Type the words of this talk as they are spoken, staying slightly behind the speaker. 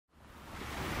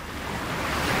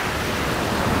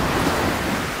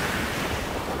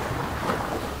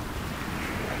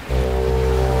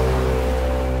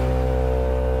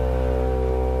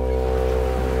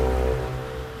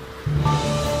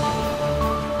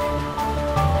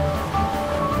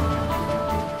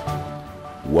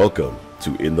Welcome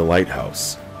to In the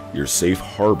Lighthouse, your safe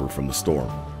harbor from the storm,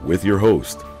 with your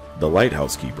host, the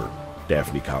Lighthouse Keeper,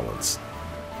 Daphne Collins.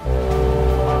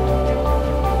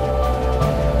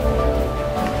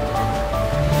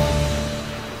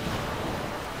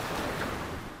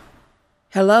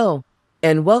 Hello,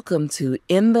 and welcome to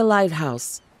In the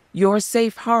Lighthouse, your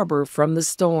safe harbor from the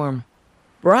storm.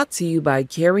 Brought to you by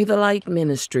Carry the Light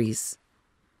Ministries.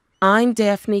 I'm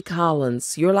Daphne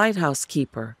Collins, your Lighthouse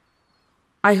Keeper.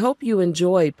 I hope you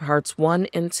enjoyed parts 1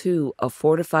 and 2 of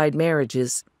Fortified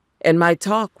Marriages and my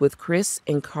talk with Chris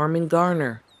and Carmen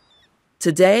Garner.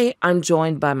 Today, I'm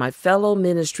joined by my fellow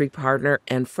ministry partner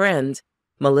and friend,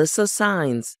 Melissa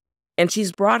Saenz, and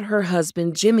she's brought her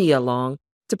husband Jimmy along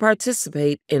to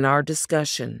participate in our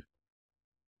discussion.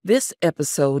 This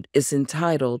episode is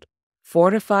entitled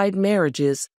Fortified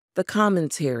Marriages, the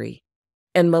Commentary,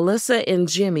 and Melissa and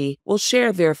Jimmy will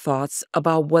share their thoughts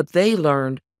about what they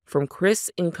learned from Chris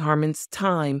and Carmen's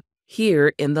time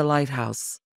here in the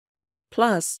Lighthouse.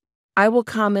 Plus, I will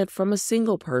comment from a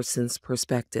single person's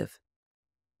perspective.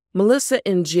 Melissa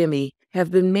and Jimmy have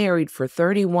been married for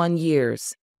 31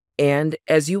 years, and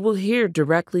as you will hear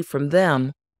directly from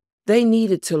them, they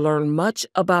needed to learn much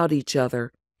about each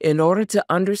other in order to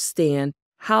understand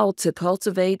how to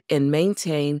cultivate and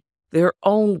maintain their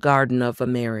own garden of a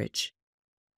marriage.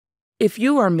 If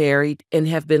you are married and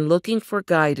have been looking for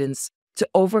guidance to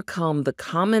overcome the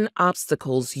common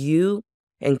obstacles you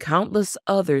and countless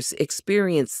others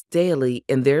experience daily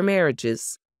in their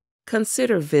marriages,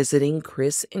 consider visiting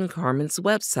Chris and Carmen's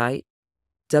website,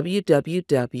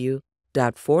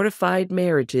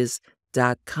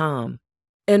 www.fortifiedmarriages.com,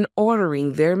 and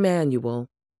ordering their manual,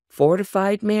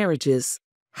 Fortified Marriages: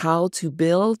 How to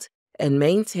Build and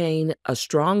Maintain a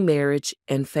Strong Marriage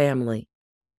and Family.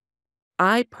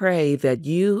 I pray that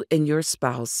you and your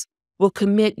spouse will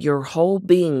commit your whole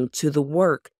being to the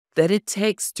work that it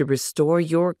takes to restore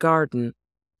your garden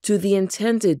to the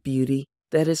intended beauty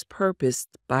that is purposed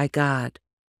by God.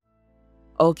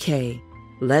 Okay,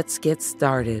 let's get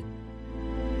started.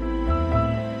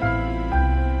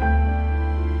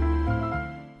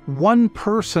 One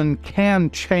person can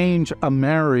change a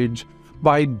marriage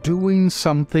by doing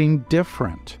something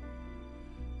different.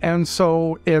 And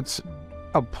so it's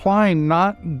applying,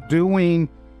 not doing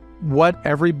what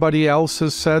everybody else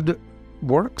has said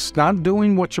works, not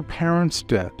doing what your parents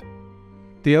did.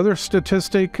 The other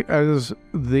statistic, as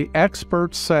the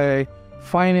experts say,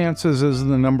 finances is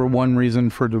the number one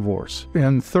reason for divorce.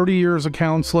 In 30 years of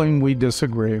counseling, we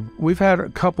disagree. We've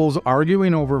had couples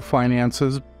arguing over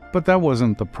finances, but that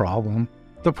wasn't the problem.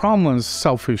 The problem was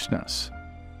selfishness.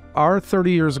 Our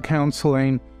 30 years of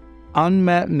counseling,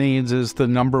 unmet needs is the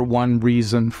number one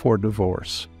reason for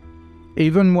divorce.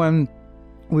 Even when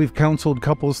we've counseled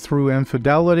couples through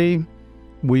infidelity,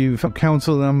 we've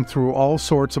counseled them through all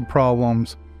sorts of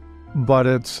problems, but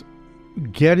it's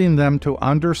getting them to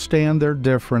understand their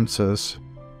differences,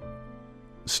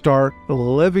 start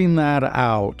living that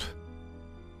out,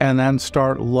 and then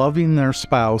start loving their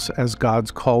spouse as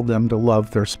God's called them to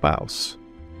love their spouse.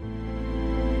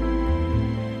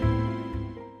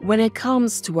 When it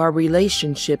comes to our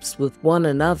relationships with one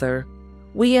another,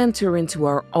 we enter into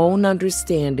our own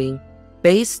understanding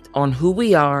based on who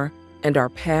we are and our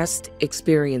past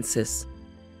experiences.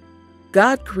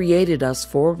 God created us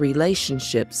for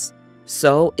relationships,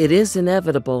 so it is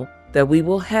inevitable that we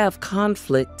will have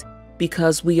conflict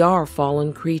because we are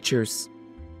fallen creatures.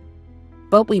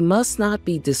 But we must not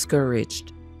be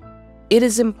discouraged. It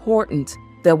is important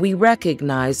that we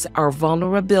recognize our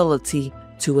vulnerability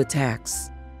to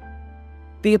attacks.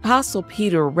 The Apostle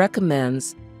Peter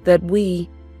recommends that we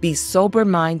be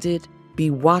sober-minded,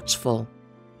 be watchful.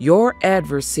 Your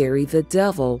adversary, the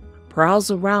devil, prowls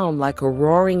around like a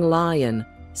roaring lion,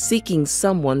 seeking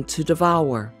someone to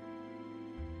devour.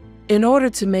 In order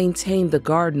to maintain the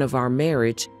garden of our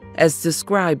marriage, as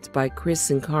described by Chris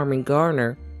and Carmen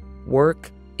Garner,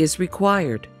 work is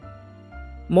required.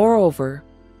 Moreover,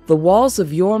 the walls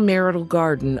of your marital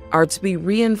garden are to be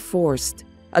reinforced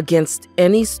against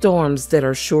any storms that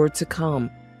are sure to come.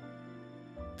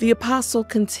 The apostle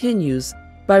continues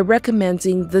by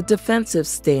recommending the defensive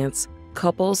stance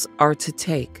couples are to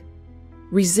take.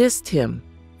 Resist him,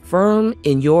 firm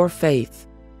in your faith,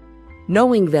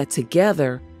 knowing that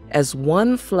together, as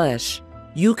one flesh,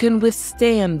 you can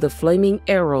withstand the flaming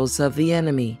arrows of the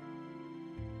enemy.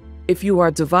 If you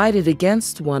are divided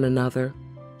against one another,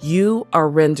 you are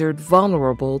rendered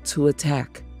vulnerable to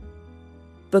attack.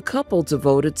 The couple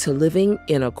devoted to living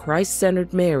in a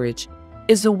Christ-centered marriage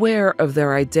is aware of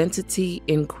their identity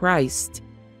in Christ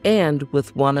and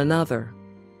with one another.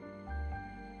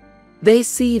 They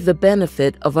see the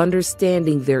benefit of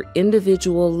understanding their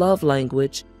individual love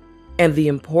language and the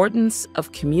importance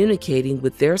of communicating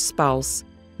with their spouse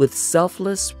with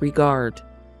selfless regard.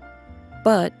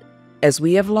 But, as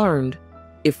we have learned,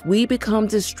 if we become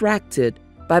distracted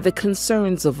by the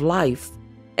concerns of life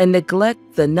and neglect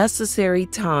the necessary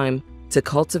time to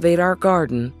cultivate our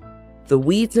garden, the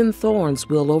weeds and thorns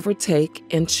will overtake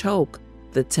and choke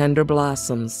the tender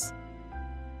blossoms.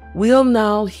 We'll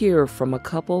now hear from a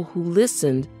couple who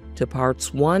listened to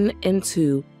parts 1 and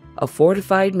 2 of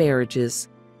Fortified Marriages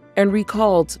and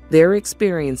recalled their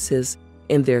experiences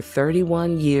in their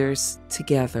 31 years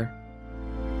together.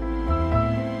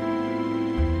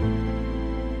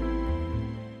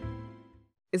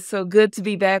 It's so good to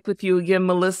be back with you again,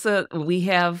 Melissa. We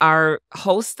have our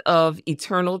host of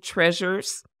Eternal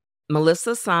Treasures,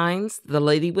 Melissa Saenz, the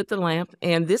lady with the lamp,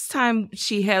 and this time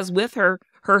she has with her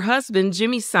her husband,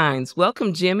 Jimmy Saenz.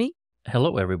 Welcome, Jimmy.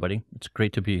 Hello, everybody. It's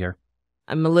great to be here.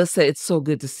 And Melissa, it's so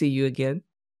good to see you again.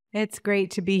 It's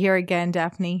great to be here again,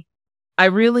 Daphne. I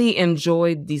really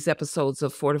enjoyed these episodes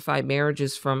of Fortified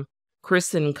Marriages from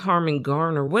Chris and Carmen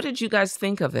Garner. What did you guys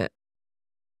think of it?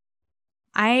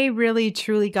 I really,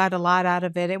 truly got a lot out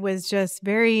of it. It was just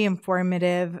very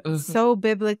informative, so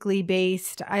biblically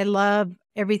based. I love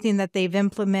everything that they've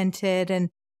implemented, and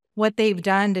what they've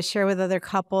done to share with other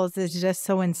couples is just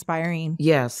so inspiring.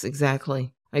 Yes,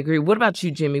 exactly. I agree. What about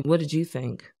you, Jimmy? What did you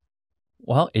think?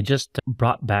 Well, it just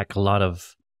brought back a lot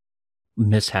of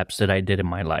mishaps that I did in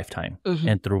my lifetime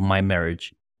and through my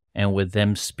marriage. And with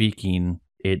them speaking,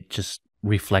 it just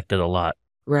reflected a lot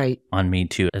on me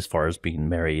too, as far as being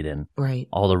married and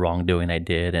all the wrongdoing I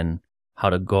did and how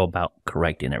to go about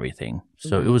correcting everything.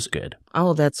 So it was good.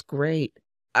 Oh, that's great.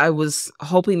 I was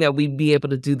hoping that we'd be able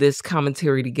to do this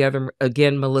commentary together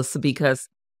again, Melissa, because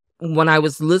when I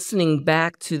was listening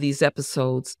back to these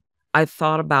episodes, I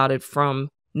thought about it from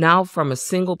a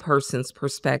single person's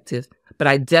perspective, but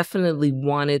I definitely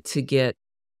wanted to get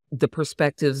the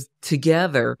perspectives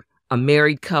together, a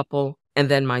married couple, and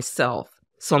then myself.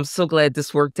 So I'm so glad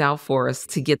this worked out for us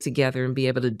to get together and be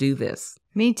able to do this.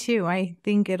 Me too. I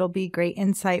think it'll be great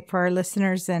insight for our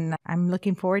listeners, and I'm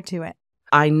looking forward to it.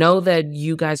 I know that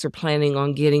you guys are planning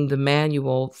on getting the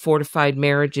manual, Fortified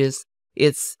Marriages.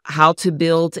 It's How to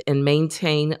Build and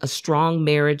Maintain a Strong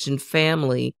Marriage and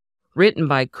Family, written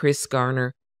by Chris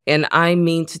Garner. And I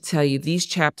mean to tell you, these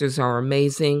chapters are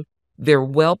amazing. They're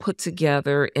well put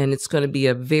together, and it's going to be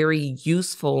a very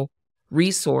useful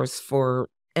resource for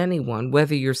anyone,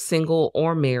 whether you're single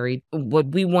or married. What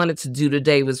we wanted to do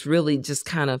today was really just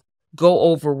kind of go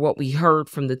over what we heard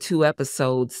from the 2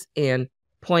 episodes and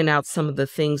point out some of the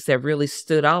things that really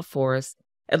stood out for us.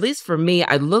 At least for me,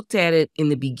 I looked at it in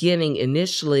the beginning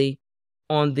initially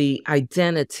on the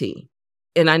identity.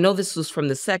 And I know this was from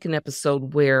the 2nd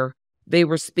episode where they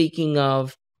were speaking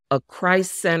of a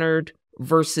Christ-centered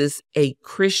versus a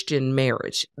Christian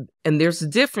marriage. And there's a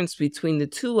difference between the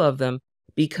 2 of them,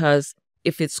 because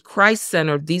if it's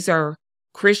Christ-centered, these are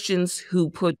Christians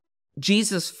who put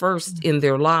Jesus first in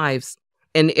their lives,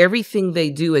 and everything they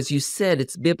do, as you said,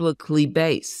 it's biblically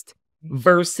based,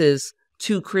 versus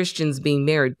 2 Christians being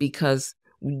married, because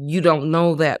you don't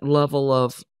know that level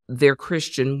of their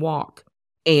Christian walk.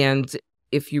 And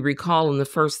if you recall in the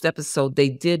 1st episode, they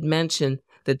did mention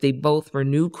that they both were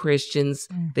new Christians.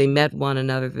 They met one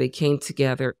another, they came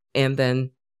together, and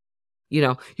then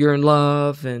you're in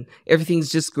love and everything's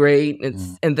just great.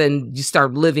 And then you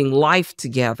start living life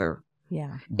together.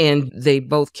 Yeah. And they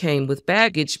both came with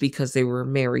baggage because they were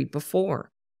married before.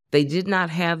 They did not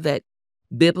have that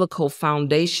biblical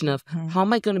foundation of how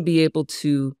am I going to be able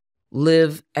to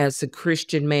live as a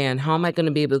Christian man? How am I going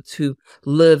to be able to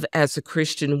live as a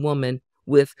Christian woman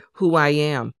with who I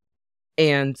am?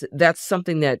 And that's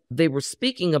something that they were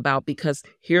speaking about, because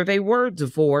here they were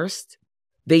divorced.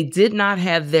 They did not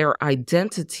have their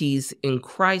identities in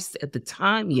Christ at the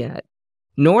time yet,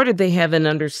 nor did they have an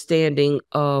understanding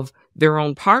of their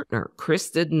own partner. Chris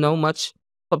didn't know much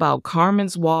about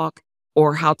Carmen's walk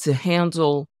or how to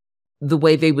handle the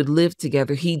way they would live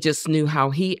together. He just knew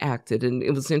how he acted. And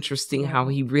it was interesting how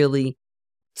he really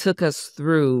took us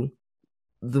through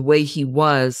the way he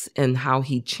was and how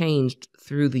he changed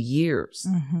through the years.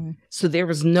 So there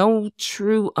was no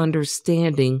true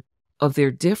understanding of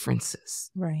their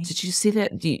differences. Right. Did you see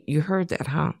that? You heard that,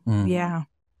 huh? Yeah.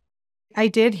 I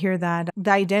did hear that.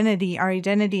 Our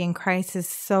identity in Christ is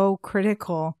so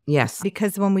critical. Yes.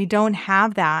 Because when we don't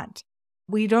have that,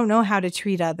 we don't know how to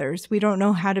treat others. We don't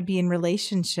know how to be in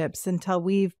relationships until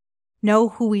we know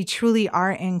who we truly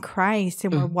are in Christ,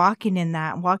 and we're walking in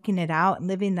that, walking it out, and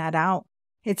living that out.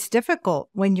 It's difficult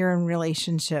when you're in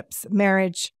relationships,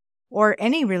 marriage, or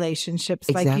any relationships.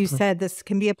 Exactly. Like you said, this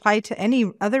can be applied to any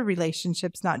other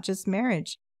relationships, not just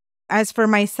marriage. As for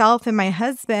myself and my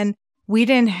husband, we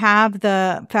didn't have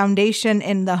the foundation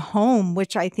in the home,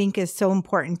 which I think is so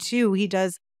important too. He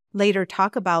does later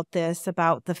talk about this,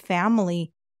 about the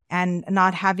family and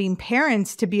not having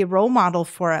parents to be a role model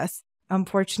for us.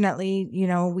 Unfortunately,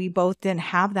 we both didn't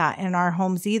have that in our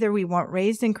homes either. We weren't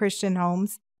raised in Christian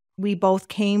homes. We both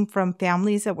came from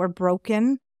families that were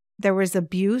broken. There was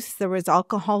abuse. There was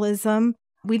alcoholism.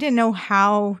 We didn't know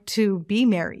how to be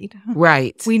married.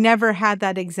 Right. We never had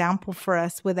that example for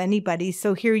us with anybody.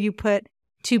 So here you put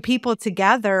two people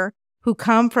together who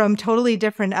come from totally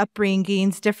different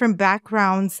upbringings, different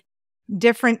backgrounds,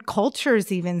 different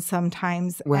cultures even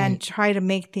sometimes, Right. and try to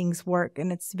make things work.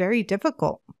 And it's very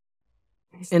difficult.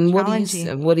 And what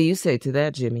do you say to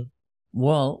that, Jimmy?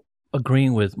 Well,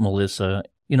 agreeing with Melissa,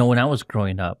 when I was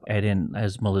growing up, I didn't,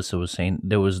 as Melissa was saying,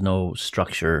 there was no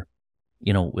structure,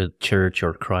 with church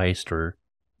or Christ or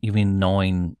even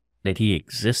knowing that he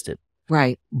existed.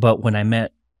 Right. But when I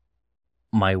met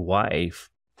my wife,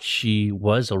 she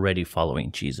was already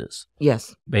following Jesus.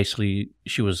 Yes. Basically,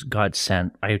 she was God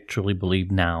sent. I truly believe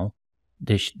now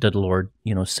that the Lord,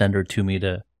 sent her to me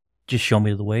to just show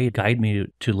me the way, guide me,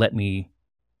 to let me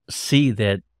see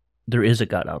that there is a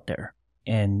God out there.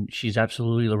 And she's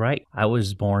absolutely right. I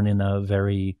was born in a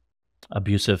very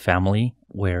abusive family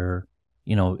where,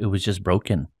 it was just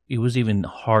broken. It was even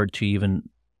hard to even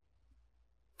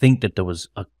think that there was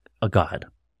a God,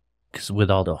 because with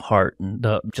all the heart and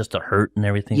just the hurt and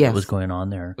everything that was going on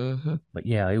there. Mm-hmm. But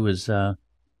yeah, it was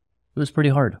pretty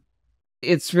hard.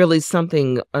 It's really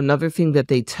something, another thing that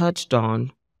they touched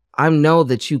on. I know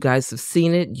that you guys have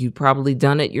seen it. You've probably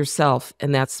done it yourself,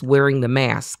 and that's wearing the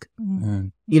mask. Mm-hmm.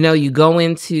 You go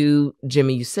into,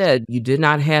 Jimmy, you said you did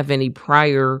not have any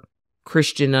prior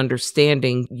Christian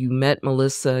understanding. You met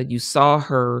Melissa, you saw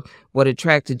her. What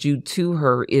attracted you to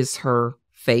her is her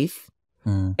faith,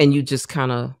 and you just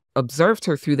kind of observed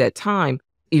her through that time.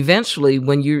 Eventually,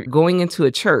 when you're going into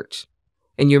a church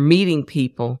and you're meeting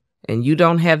people and you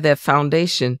don't have that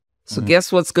foundation, so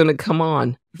guess what's going to come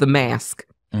on? The mask.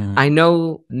 I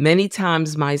know many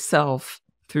times myself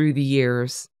through the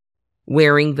years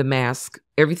wearing the mask,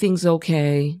 everything's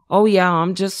okay. Oh yeah,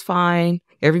 I'm just fine.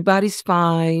 Everybody's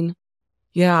fine.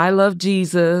 Yeah, I love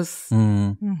Jesus.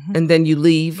 Mm-hmm. And then you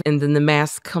leave and then the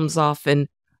mask comes off, and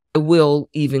it will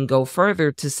even go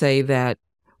further to say that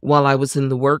while I was in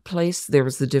the workplace, there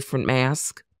was a different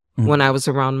mask. When I was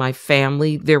around my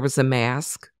family, there was a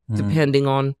mask, depending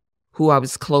on who I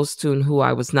was close to and who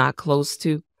I was not close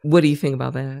to. What do you think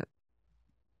about that?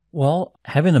 Well,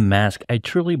 having a mask, I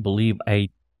truly believe I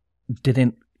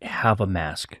didn't have a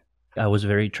mask. I was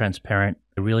very transparent.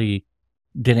 I really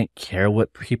didn't care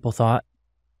what people thought.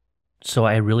 So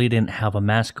I really didn't have a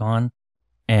mask on.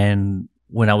 And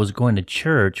when I was going to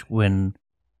church, when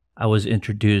I was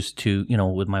introduced to,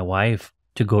 with my wife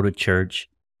to go to church,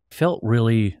 I felt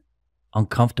really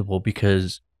uncomfortable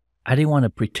because I didn't want to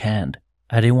pretend.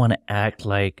 I didn't want to act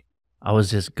like I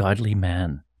was this godly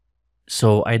man.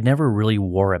 So I never really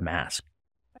wore a mask.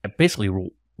 I basically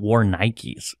wore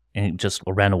Nikes and just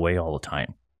ran away all the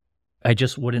time. I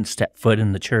just wouldn't step foot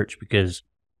in the church because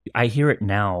I hear it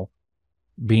now,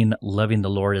 loving the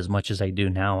Lord as much as I do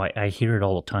now. I hear it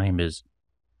all the time is,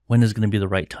 when is going to be the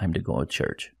right time to go to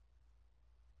church?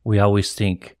 We always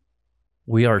think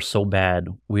we are so bad,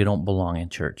 we don't belong in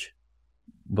church.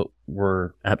 But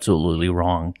we're absolutely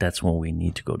wrong. That's when we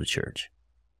need to go to church.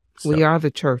 So, We are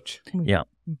the church. Yeah,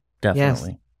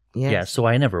 definitely. Yes. Yeah, so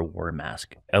I never wore a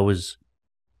mask. I was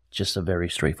just a very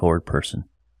straightforward person.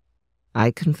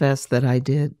 I confess that I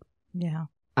did. Yeah.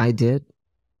 I did.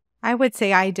 I would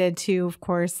say I did too, of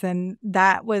course. And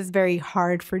that was very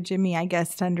hard for Jimmy, I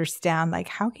guess, to understand. Like,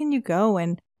 how can you go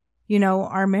and,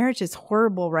 our marriage is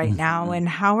horrible right now. And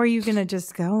how are you going to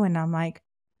just go? And I'm like,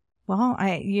 well,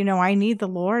 I need the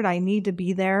Lord. I need to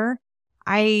be there.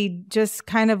 I just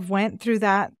kind of went through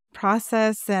that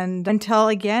process, and until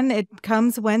again, it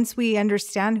comes once we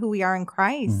understand who we are in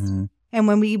Christ. And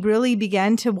when we really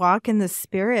begin to walk in the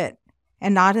Spirit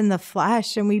and not in the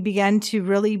flesh, and we begin to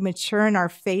really mature in our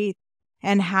faith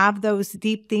and have those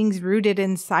deep things rooted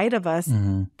inside of us,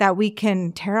 that we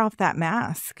can tear off that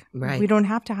mask. Right. We don't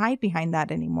have to hide behind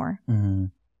that anymore.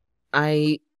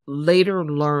 I later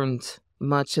learned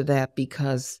much of that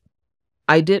because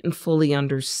I didn't fully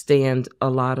understand a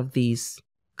lot of these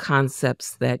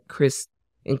concepts that Chris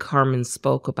and Carmen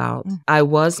spoke about. I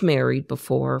was married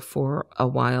before for a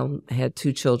while, had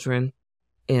 2 children,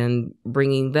 and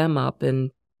bringing them up,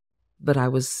 but I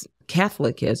was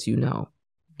Catholic, as you know,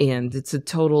 and it's a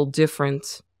total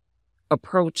different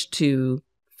approach to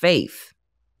faith.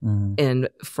 And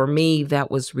for me, that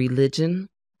was religion.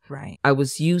 Right. I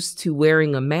was used to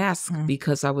wearing a mask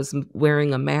because I was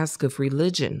wearing a mask of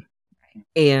religion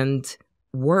and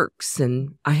works.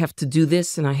 And I have to do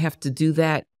this and I have to do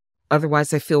that.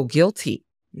 Otherwise, I feel guilty.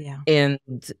 Yeah. And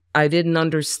I didn't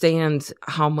understand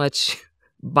how much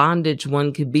bondage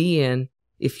one could be in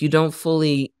if you don't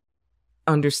fully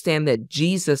understand that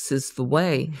Jesus is the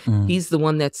way. He's the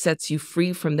one that sets you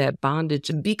free from that bondage,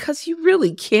 because you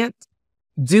really can't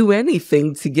do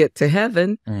anything to get to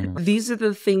heaven. These are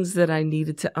the things that I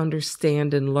needed to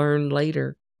understand and learn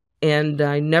later. And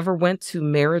I never went to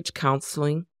marriage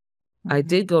counseling. I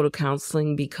did go to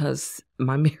counseling because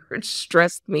my marriage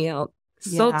stressed me out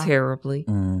so terribly.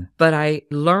 But I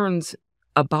learned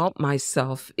about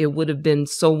myself. It would have been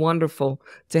so wonderful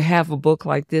to have a book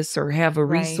like this or have a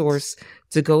resource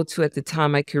to go to at the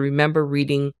time. I can remember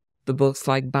reading the books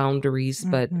like Boundaries,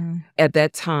 but at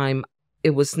that time,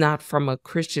 it was not from a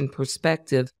Christian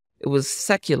perspective. It was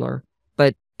secular,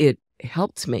 but it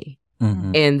helped me.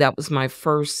 And that was my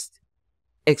first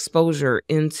exposure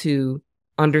into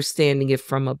understanding it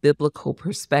from a biblical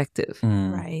perspective.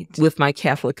 Right. With my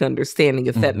Catholic understanding,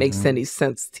 if that makes any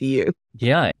sense to you.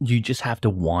 Yeah, you just have to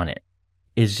want it.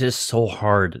 It's just so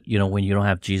hard, when you don't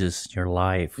have Jesus in your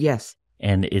life. Yes.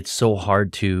 And it's so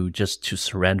hard to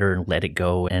surrender and let it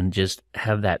go and just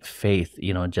have that faith,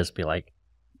 and just be like,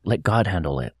 let God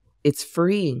handle it. It's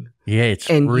freeing. Yeah, it's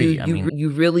and free. You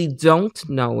really don't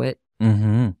know it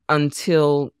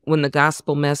until when the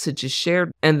gospel message is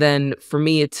shared. And then for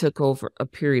me, it took over a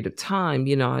period of time.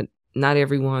 Not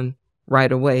everyone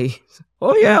right away.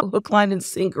 Oh, yeah, hook, line, and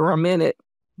sinker, I'm in it.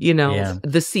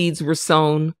 The seeds were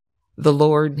sown. The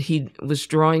Lord, he was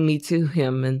drawing me to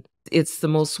him. And it's the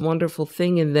most wonderful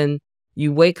thing. And then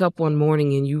you wake up one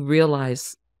morning and you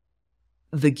realize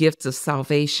the gift of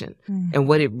salvation and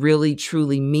what it really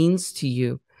truly means to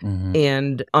you,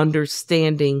 and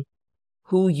understanding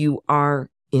who you are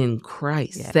in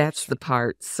Christ. Yeah. That's the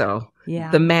part. So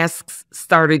the masks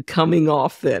started coming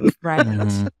off then. Right.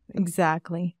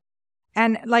 Exactly.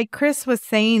 And like Chris was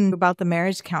saying about the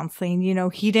marriage counseling,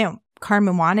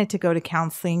 Carmen wanted to go to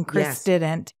counseling. Chris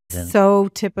didn't. So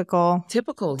typical.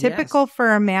 Typical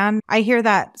for a man. I hear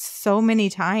that so many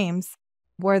times,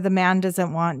 where the man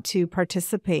doesn't want to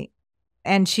participate.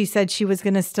 And she said she was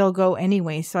going to still go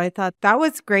anyway. So I thought that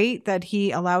was great that he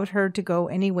allowed her to go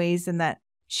anyways, and that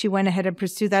she went ahead and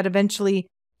pursued that. Eventually,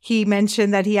 he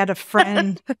mentioned that he had a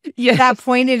friend that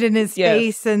pointed in his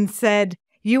face and said,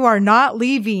 "You are not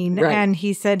leaving." Right. And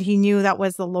he said he knew that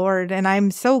was the Lord. And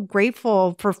I'm so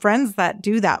grateful for friends that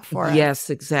do that for us. Yes,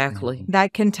 exactly.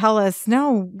 That can tell us,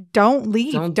 no, don't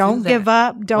leave. Don't give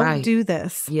up. Don't do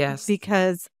this. Yes.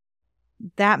 Because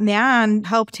that man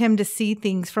helped him to see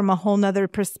things from a whole nother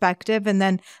perspective. And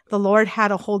then the Lord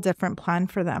had a whole different plan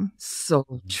for them.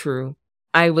 So true.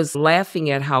 I was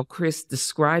laughing at how Chris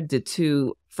described it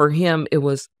too. For him, it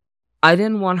was, I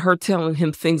didn't want her telling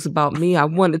him things about me. I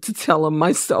wanted to tell him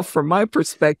myself from my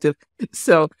perspective.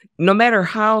 So no matter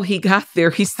how he got there,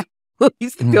 he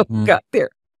still got there.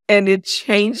 And it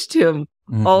changed him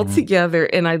altogether.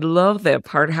 And I love that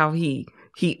part, how he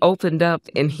opened up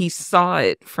and he saw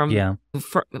it from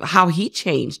how he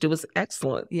changed. It was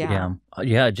excellent.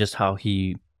 Yeah, just how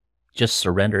he just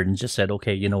surrendered and just said,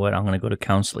 okay, you know what? I'm going to go to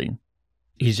counseling.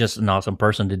 He's just an awesome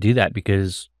person to do that,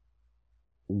 because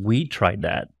we tried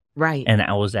that. Right. And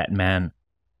I was that man,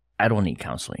 I don't need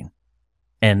counseling.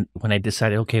 And when I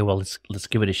decided, okay, well, let's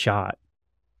give it a shot,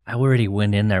 I already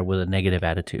went in there with a negative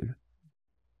attitude.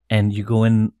 And you go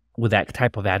in with that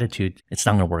type of attitude, it's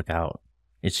not going to work out.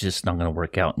 It's just not going to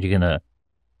work out. You're going to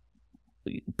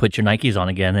put your Nikes on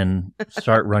again and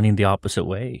start running the opposite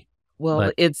way.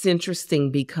 Well, it's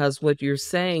interesting because what you're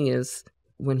saying is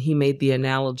when he made the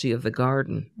analogy of the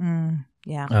garden.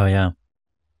 Yeah. Oh, yeah.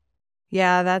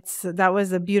 Yeah, that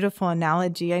was a beautiful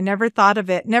analogy. I never thought of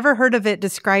it, never heard of it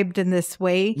described in this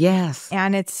way. Yes.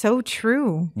 And it's so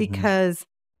true, because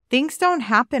things don't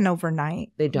happen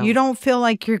overnight. They don't. You don't feel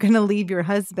like you're going to leave your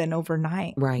husband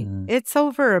overnight. Right. It's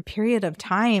over a period of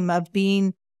time of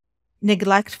being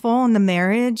neglectful in the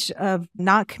marriage, of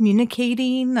not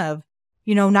communicating, of,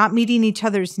 not meeting each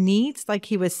other's needs. Like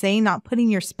he was saying, not putting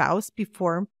your spouse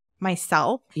before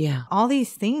myself. Yeah. All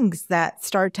these things that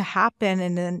start to happen.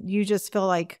 And then you just feel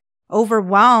like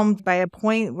overwhelmed by a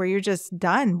point where you're just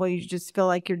done. Well, you just feel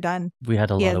like you're done. We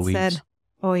had a lot of weeds.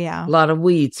 Oh, yeah. A lot of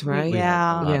weeds, right?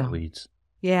 Yeah. A lot of weeds.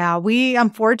 Yeah.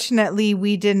 Unfortunately,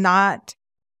 we did not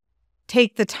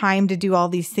take the time to do all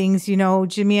these things.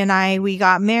 Jimmy and I, we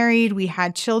got married. We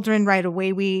had children right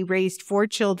away. We raised 4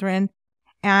 children.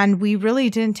 And we really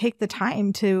didn't take the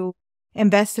time to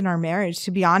invest in our marriage.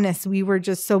 To be honest, we were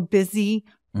just so busy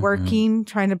working,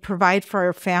 trying to provide for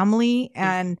our family.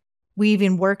 And we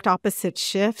even worked opposite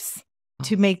shifts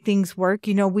to make things work.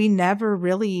 You know, we never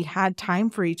really had time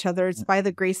for each other. It's by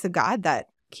the grace of God that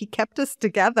he kept us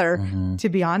together, to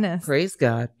be honest. Praise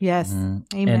God. Yes.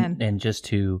 Amen. And just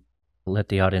to let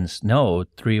the audience know,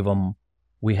 3 of them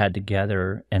we had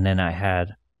together, and then I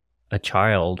had a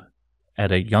child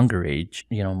at a younger age.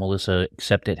 You know, Melissa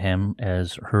accepted him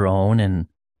as her own and,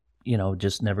 you know,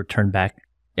 just never turned back.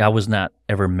 I was not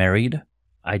ever married.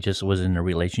 I just was in a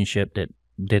relationship that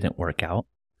didn't work out.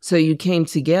 So you came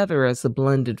together as a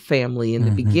blended family in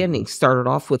the beginning, started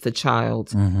off with a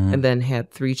child and then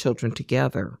had 3 children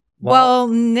together. Well,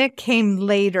 Nick came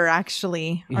later,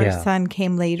 actually. Our son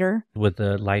came later. With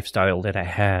the lifestyle that I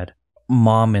had,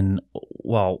 mom and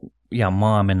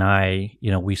I,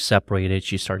 you know, we separated.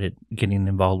 She started getting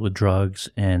involved with drugs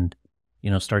and,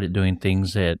 you know, started doing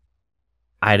things that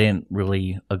I didn't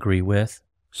really agree with.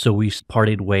 So we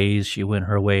parted ways. She went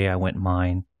her way, I went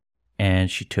mine.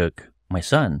 And she took my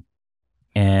son.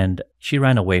 And she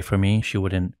ran away from me. She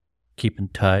wouldn't keep in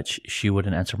touch. She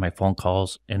wouldn't answer my phone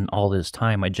calls. And all this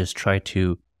time, I just tried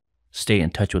to stay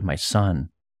in touch with my son.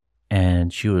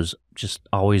 And she was just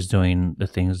always doing the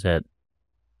things that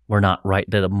were not right,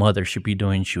 that a mother should be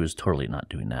doing. She was totally not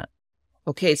doing that.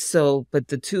 Okay, so, but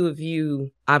the 2 of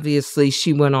you, obviously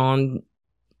she went on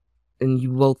and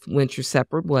you both went your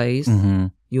separate ways.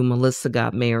 You and Melissa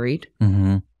got married,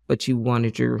 but you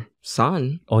wanted your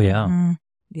son. Oh, yeah.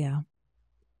 Yeah.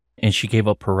 And she gave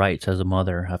up her rights as a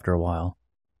mother after a while.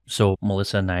 So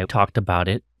Melissa and I talked about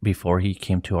it before he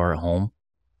came to our home.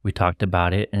 We talked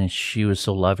about it, and she was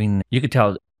so loving. You could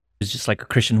tell it was just like a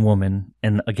Christian woman.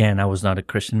 And again, I was not a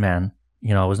Christian man.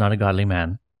 You know, I was not a godly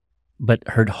man. But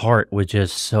her heart was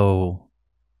just so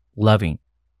loving,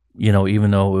 you know,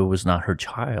 even though it was not her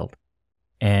child.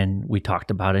 And we talked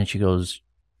about it, and she goes,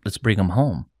 let's bring him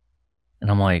home.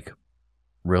 And I'm like,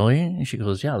 really? And she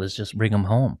goes, yeah, let's just bring him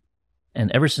home.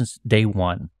 And ever since day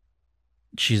one,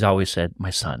 she's always said, my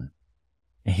son.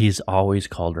 And he's always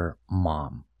called her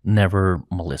mom, never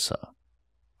Melissa,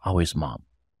 always mom.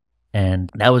 And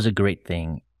that was a great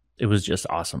thing. It was just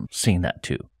awesome seeing that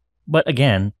too. But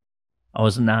again, I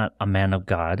was not a man of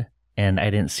God, and I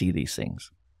didn't see these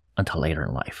things until later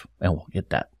in life. And we'll get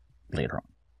that later on.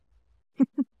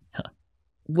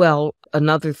 Well,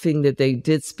 another thing that they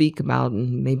did speak about,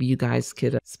 and maybe you guys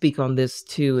could speak on this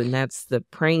too, and that's the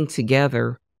praying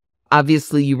together.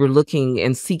 Obviously, you were looking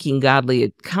and seeking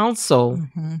godly counsel,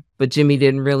 but Jimmy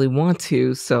didn't really want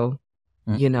to. So,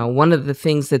 you know, one of the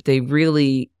things that they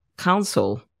really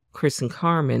counsel, Chris and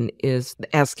Carmen, is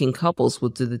asking couples, well,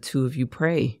 do the 2 of you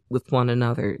pray with one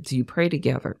another? Do you pray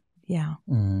together? Yeah.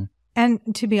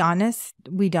 And to be honest,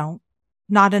 we don't.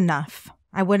 Not enough.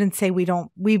 I wouldn't say we don't.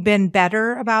 We've been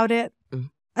better about it,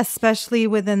 especially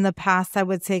within the past, I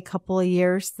would say, couple of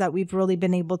years, that we've really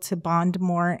been able to bond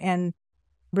more and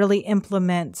really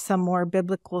implement some more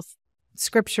biblical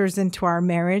scriptures into our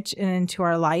marriage and into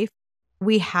our life.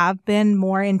 We have been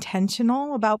more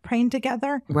intentional about praying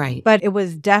together. Right. But it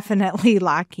was definitely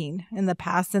lacking in the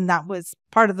past, and that was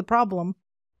part of the problem.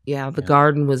 Yeah, the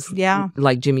garden was,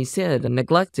 like Jimmy said,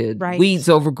 neglected. Right. Weeds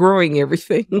overgrowing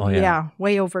everything. Oh, yeah.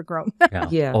 Way overgrown.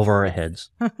 Yeah. Over our heads.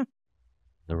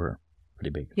 They were pretty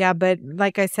big. Yeah, but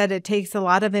like I said, it takes a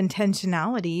lot of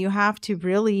intentionality. You have to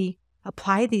really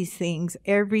apply these things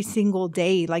every single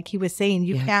day. Like he was saying,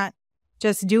 you can't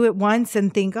just do it once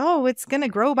and think, oh, it's going to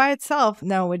grow by itself.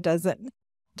 No, it doesn't. It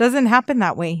doesn't happen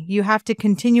that way. You have to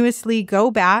continuously go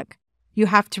back. You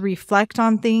have to reflect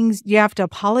on things. You have to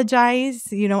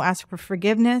apologize, you know, ask for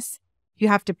forgiveness. You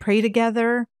have to pray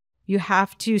together. You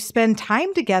have to spend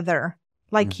time together.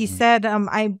 Like he said,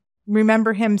 I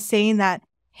remember him saying that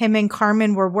him and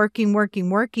Carmen were working.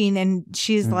 And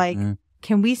she's like,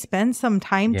 can we spend some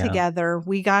time together?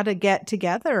 We got to get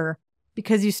together,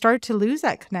 because you start to lose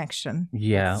that connection.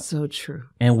 Yeah. So true.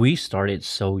 And we started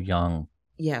so young.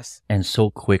 Yes. And so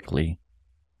quickly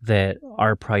that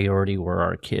our priority were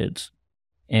our kids.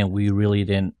 And we really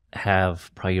didn't have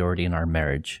priority in our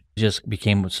marriage. It just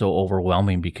became so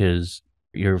overwhelming because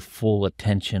your full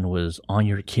attention was on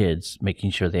your kids,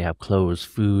 making sure they have clothes,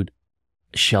 food,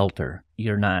 shelter.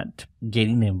 You're not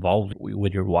getting involved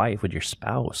with your wife, with your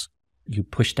spouse. You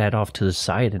push that off to the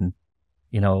side, and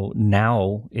you know,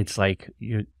 now it's like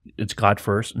it's God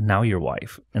first, now your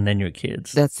wife, and then your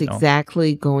kids. That's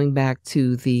exactly going back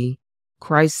to the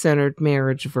Christ-centered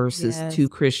marriage versus 2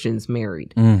 Christians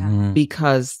married.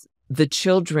 Because the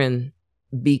children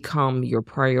become your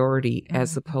priority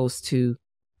as opposed to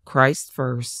Christ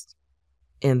first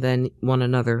and then one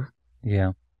another.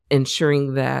 Yeah.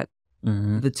 Ensuring that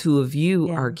the two of you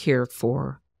are cared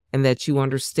for and that you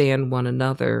understand one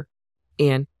another.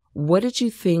 And what did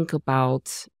you think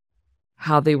about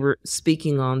how they were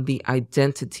speaking on the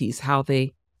identities, how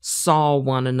they saw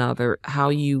one another, how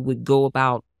you would go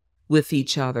about with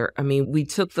each other? I mean, we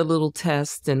took the little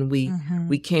test and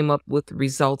we came up with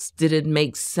results. Did it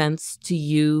make sense to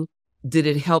you? Did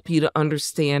it help you to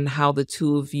understand how the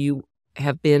two of you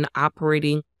have been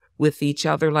operating with each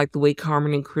other, like the way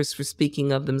Carmen and Chris were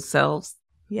speaking of themselves?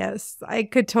 Yes, I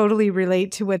could totally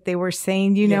relate to what they were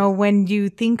saying. You know, when you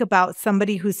think about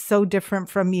somebody who's so different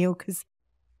from you, because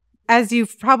as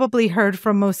you've probably heard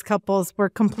from most couples, we're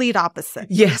complete opposites.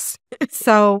 Yes.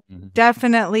 So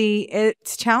definitely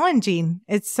it's challenging.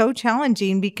 It's so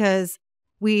challenging because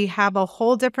we have a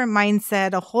whole different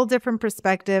mindset, a whole different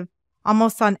perspective,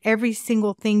 almost on every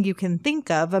single thing you can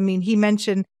think of. I mean, he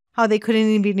mentioned how they couldn't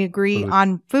even agree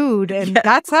on food, and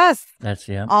that's us. That's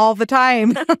all the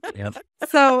time. Yep.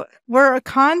 So we're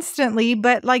constantly,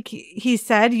 but like he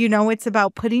said, you know, it's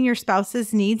about putting your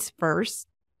spouse's needs first.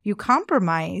 You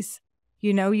compromise,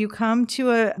 you know, you come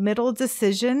to a middle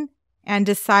decision and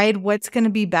decide what's going to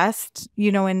be best, you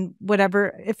know, and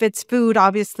whatever. If it's food,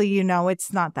 obviously, you know,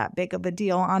 it's not that big of a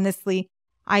deal. Honestly,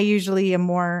 I usually am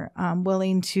more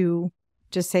willing to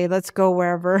just say, let's go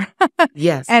wherever.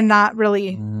 Yes. And not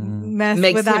really mess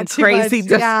with that too crazy. much.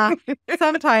 Yeah,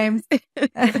 sometimes.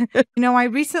 You know, I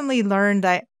recently learned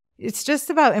that it's just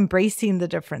about embracing the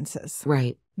differences.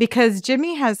 Right. Because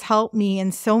Jimmy has helped me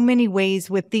in so many ways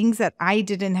with things that I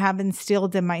didn't have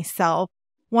instilled in myself.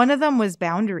 One of them was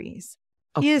boundaries.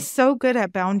 Okay. He is so good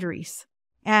at boundaries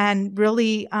and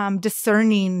really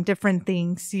discerning different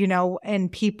things, you know, in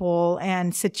people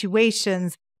and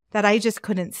situations that I just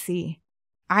couldn't see.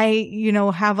 I, you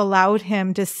know, have allowed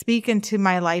him to speak into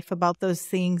my life about those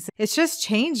things. It's just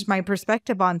changed my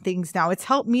perspective on things now. It's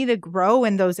helped me to grow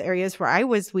in those areas where I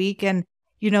was weak. And,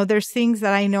 you know, there's things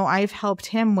that I know I've helped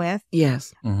him with.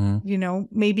 Yes. You know,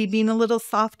 maybe being a little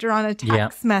softer on a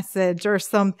text message or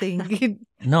something.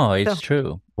 No, it's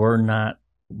true. We're not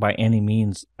by any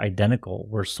means identical.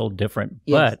 We're so different.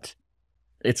 Yes. But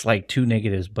it's like two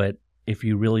negatives. But if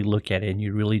you really look at it and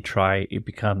you really try, it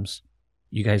becomes,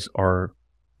 you guys are,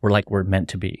 we're meant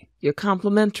to be. You're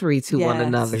complementary to one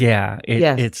another. Yeah.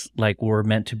 It's like we're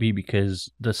meant to be,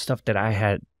 because the stuff that I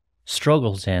had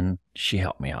struggles in, she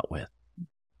helped me out with.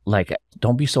 Like,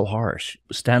 don't be so harsh.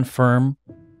 Stand firm,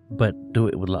 but do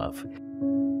it with love.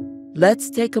 Let's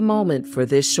take a moment for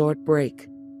this short break.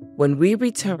 When we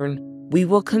return, we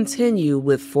will continue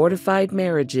with Fortified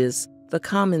Marriages, the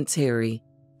commentary,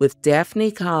 with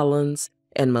Daphne Collins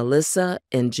and Melissa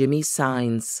and Jimmy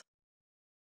Saenz.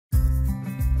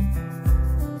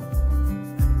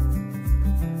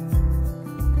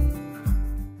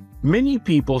 Many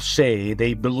people say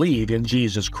they believe in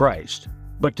Jesus Christ,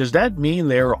 but does that mean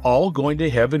they're all going to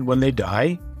heaven when they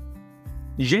die?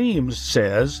 James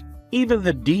says, even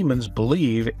the demons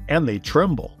believe and they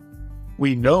tremble.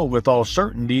 We know with all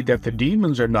certainty that the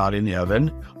demons are not in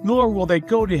heaven, nor will they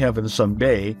go to heaven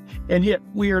someday, and yet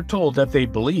we are told that they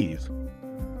believe.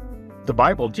 The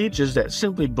Bible teaches that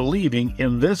simply believing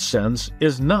in this sense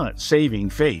is not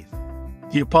saving faith.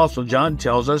 The Apostle John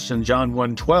tells us in John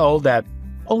 1:12 that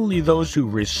only those who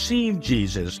receive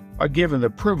Jesus are given the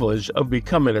privilege of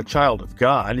becoming a child of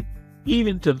God,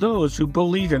 even to those who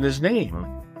believe in His name.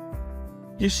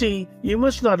 You see, you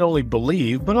must not only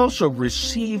believe, but also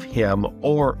receive Him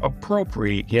or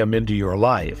appropriate Him into your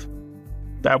life.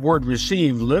 That word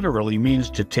receive literally means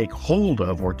to take hold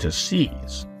of or to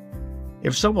seize.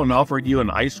 If someone offered you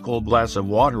an ice-cold glass of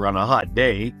water on a hot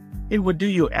day, it would do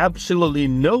you absolutely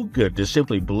no good to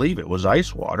simply believe it was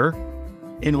ice water.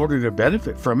 In order to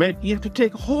benefit from it, you have to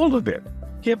take hold of it.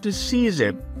 You have to seize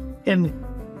it and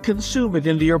consume it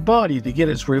into your body to get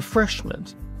its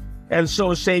refreshment. And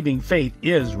so saving faith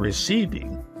is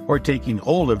receiving or taking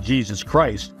hold of Jesus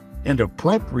Christ and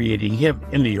appropriating Him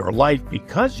into your life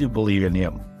because you believe in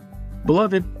Him.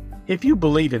 Beloved, if you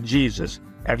believe in Jesus,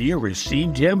 have you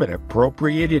received Him and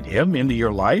appropriated Him into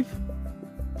your life?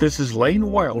 This is Lane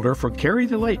Wilder for Carry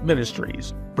the Light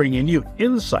Ministries, bringing you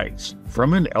insights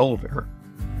from an elder.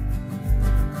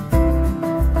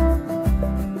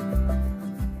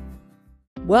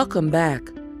 Welcome back.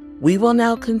 We will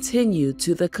now continue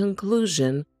to the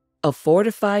conclusion of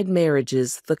Fortified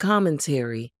Marriages, the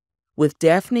commentary, with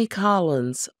Daphne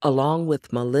Collins along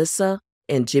with Melissa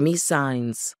and Jimmy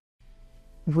Saenz.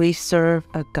 We serve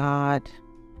a God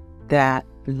that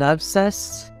loves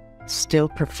us, still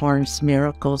performs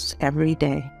miracles every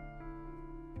day.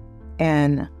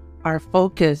 And our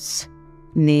focus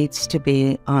needs to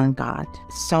be on God.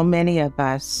 So many of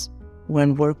us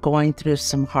when we're going through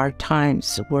some hard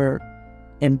times, we're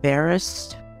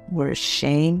embarrassed, we're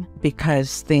ashamed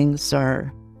because things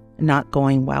are not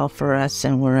going well for us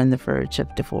and we're on the verge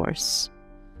of divorce.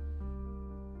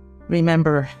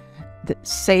 Remember that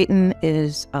Satan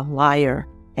is a liar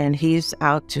and he's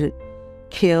out to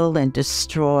kill and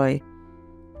destroy,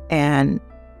 and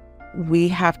we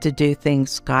have to do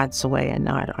things God's way and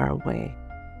not our way.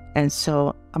 And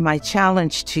so my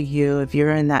challenge to you, if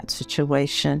you're in that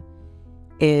situation,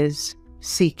 is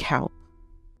seek help.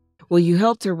 Well, you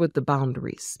helped her with the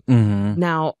boundaries. Mm-hmm.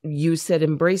 Now, you said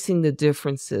embracing the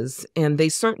differences, and they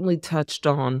certainly touched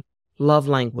on love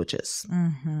languages.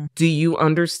 Mm-hmm. Do you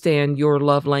understand your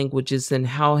love languages, and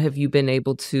how have you been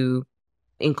able to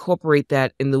incorporate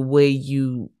that in the way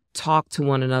you talk to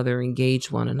one another,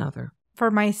 engage one another? For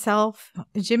myself,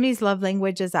 Jimmy's love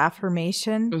language is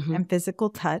affirmation Mhm. and physical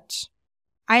touch.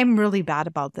 I'm really bad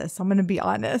about this. I'm going to be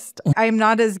honest. I'm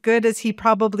not as good as he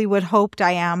probably would hoped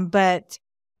I am, but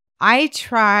I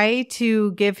try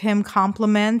to give him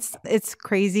compliments. It's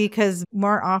crazy because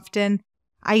more often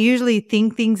I usually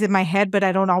think things in my head, but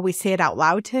I don't always say it out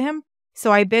loud to him.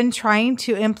 So I've been trying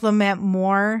to implement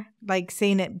more, like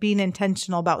saying it, being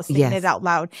intentional about saying Yes. it out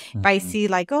loud. If I see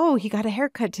like, oh, he got a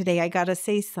haircut today, I got to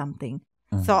say something.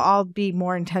 So I'll be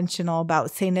more intentional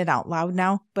about saying it out loud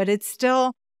now, but it's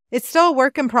still a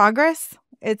work in progress.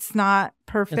 It's not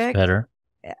perfect. It's better.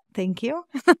 Yeah, thank you.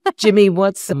 Jimmy,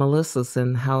 what's Melissa's,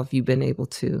 and how have you been able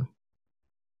to?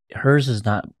 Hers is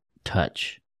not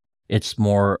touch. It's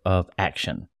more of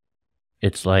action.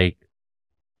 It's like,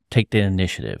 take the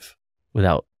initiative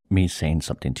without me saying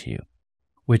something to you,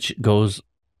 which goes,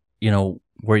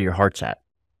 where your heart's at.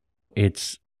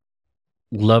 It's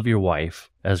love your wife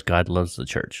as God loves the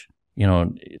church.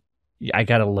 I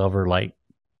got to love her like,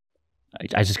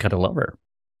 I just got to love her.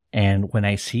 And when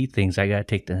I see things, I got to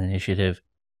take the initiative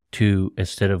to,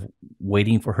 instead of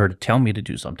waiting for her to tell me to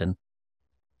do something,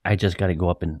 I just got to go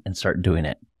up and start doing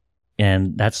it.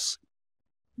 And that's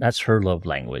her love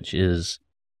language. It's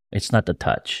not the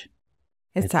touch.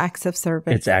 It's acts of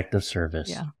service. It's act of service.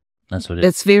 Yeah. That's what it is.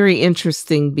 It's very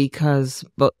interesting because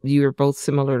you're both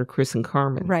similar to Chris and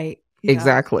Carmen. Right. Yeah.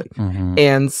 Exactly. Mm-hmm.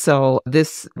 And so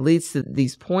this leads to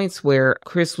these points where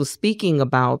Chris was speaking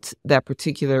about that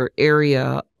particular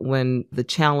area when the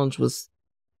challenge was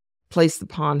placed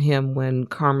upon him when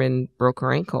Carmen broke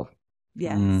her ankle.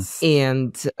 Yes.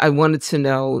 And I wanted to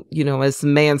know, as a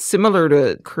man similar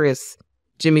to Chris,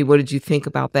 Jimmy, what did you think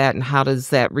about that, and how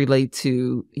does that relate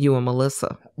to you and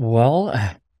Melissa? Well,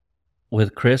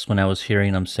 with Chris, when I was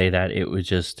hearing him say that, it was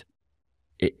just,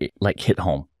 it like hit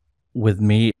home. With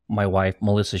me, my wife,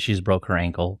 Melissa, she's broke her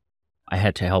ankle. I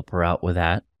had to help her out with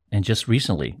that. And just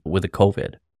recently, with the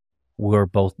COVID, we were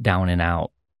both down and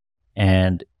out.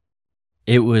 And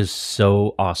it was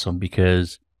so awesome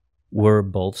because we're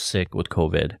both sick with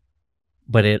COVID.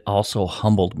 But it also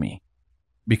humbled me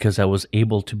because I was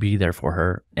able to be there for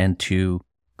her and to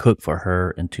cook for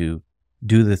her and to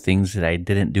do the things that I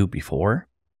didn't do before.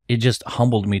 It just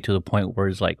humbled me to the point where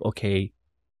it's like, okay,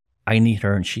 I need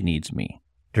her and she needs me.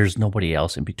 There's nobody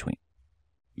else in between,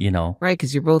 Right,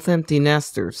 because you're both empty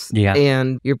nesters. Yeah.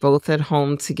 And you're both at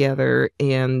home together,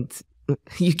 and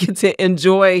you get to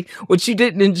enjoy what you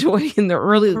didn't enjoy in the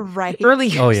early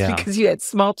years Oh, yeah. because you had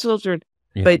small children.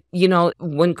 Yeah. But,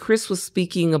 when Chris was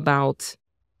speaking about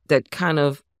that kind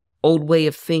of old way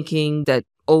of thinking, that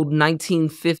old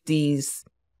 1950s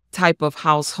type of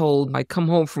household, I come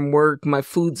home from work, my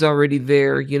food's already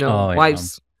there,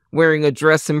 wife's wearing a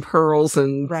dress and pearls,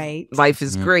 and life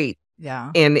is great.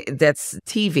 Yeah. And that's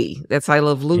TV. That's I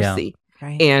Love Lucy. Yeah.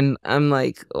 Right. And I'm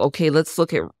like, okay, let's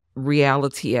look at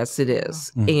reality as it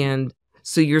is. Mm-hmm. And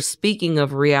so you're speaking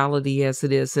of reality as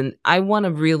it is. And I want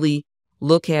to really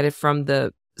look at it from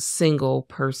the single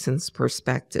person's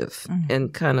perspective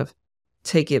and kind of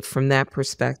take it from that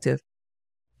perspective.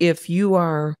 If you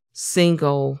are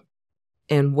single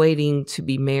and waiting to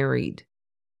be married,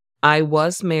 I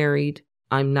was married.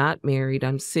 I'm not married.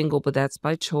 I'm single, but that's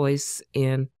by choice.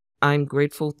 And I'm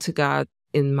grateful to God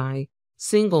in my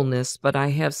singleness, but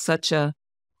I have such a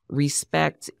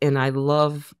respect and I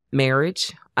love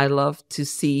marriage. I love to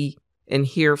see and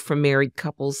hear from married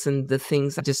couples and the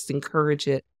things. I just encourage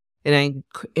it. And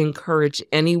I encourage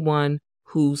anyone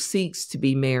who seeks to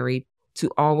be married to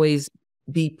always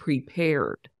be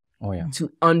prepared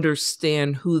to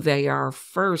understand who they are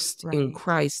first in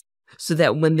Christ, so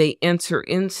that when they enter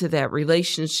into that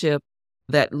relationship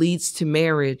that leads to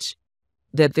marriage,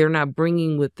 that they're not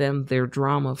bringing with them their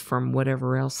drama from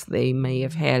whatever else they may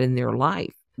have had in their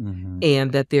life,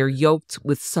 and that they're yoked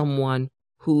with someone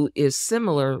who is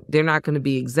similar, they're not going to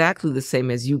be exactly the same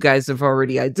as you guys have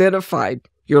already identified.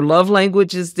 Your love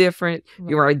language is different.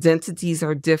 Your identities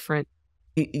are different.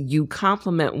 You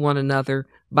complement one another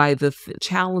by the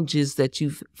challenges that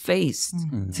you've faced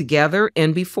together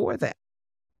and before that.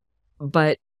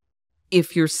 But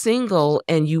if you're single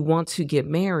and you want to get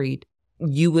married,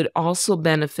 you would also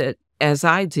benefit, as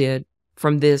I did,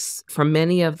 from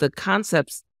many of the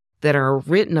concepts that are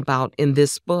written about in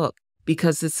this book,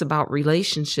 because it's about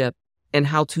relationship and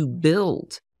how to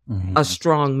build a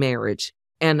strong marriage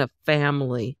and a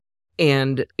family.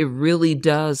 And it really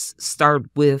does start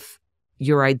with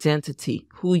your identity,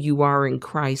 who you are in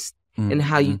Christ, and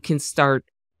how you can start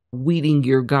weeding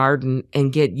your garden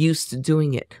and get used to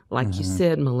doing it. Like you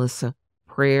said, Melissa,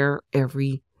 prayer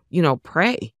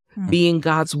pray. Be in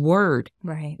God's word.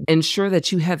 Right. Ensure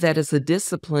that you have that as a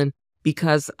discipline,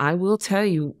 because I will tell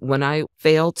you, when I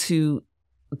fail to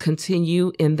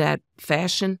continue in that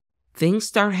fashion, things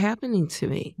start happening to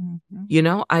me.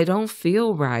 I don't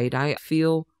feel right. I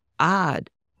feel odd.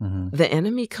 The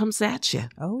enemy comes at you.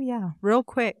 Oh, yeah. Real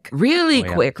quick. Really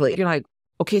quickly. You're like,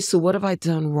 okay, so what have I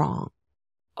done wrong?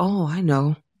 Oh, I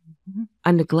know.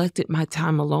 I neglected my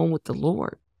time alone with the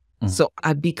Lord. So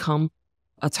I become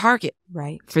a target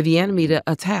for the enemy to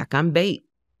attack. I'm bait.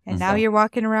 And now you're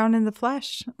walking around in the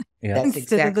flesh. Yeah. That's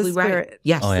exactly right.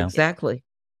 Yes, exactly.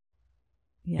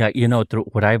 Yeah,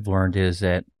 what I've learned is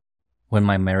that when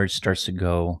my marriage starts to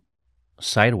go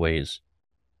sideways,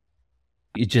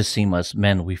 it just seems us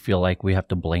men, we feel like we have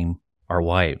to blame our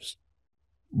wives.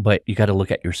 But you got to look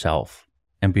at yourself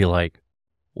and be like,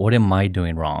 what am I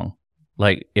doing wrong?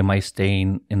 Like, am I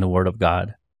staying in the Word of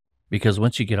God? Because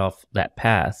once you get off that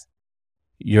path,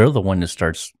 you're the one that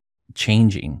starts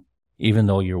changing, even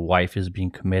though your wife is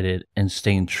being committed and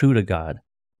staying true to God.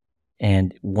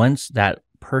 And once that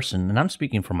person, and I'm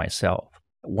speaking for myself,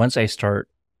 once I start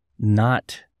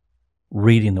not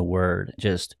reading the Word,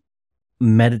 just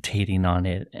meditating on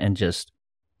it and just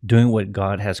doing what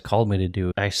God has called me to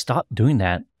do, I stopped doing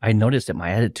that. I noticed that my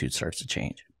attitude starts to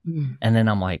change. And then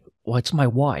I'm like, well, it's my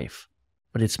wife,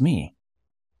 but it's me,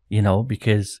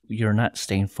 because you're not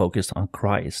staying focused on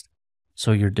Christ.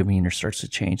 So your demeanor starts to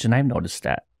change. And I've noticed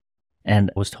that.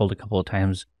 And I was told a couple of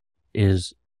times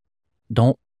is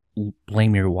don't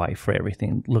blame your wife for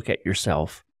everything. Look at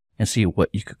yourself and see what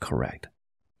you could correct.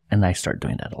 And I start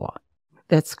doing that a lot.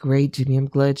 That's great, Jimmy. I'm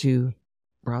glad you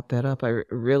brought that up. I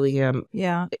really am.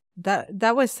 Yeah,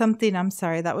 that was something, I'm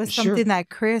sorry, that was something that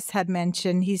Chris had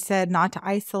mentioned. He said not to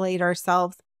isolate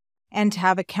ourselves and to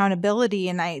have accountability.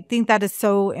 And I think that is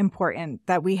so important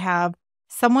that we have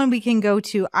someone we can go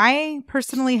to. I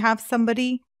personally have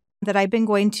somebody that I've been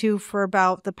going to for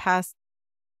about the past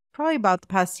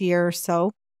year or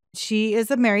so. She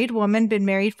is a married woman, been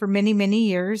married for many, many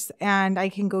years, and I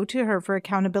can go to her for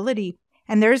accountability.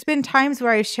 And there's been times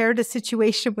where I've shared a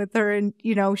situation with her and,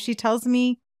 she tells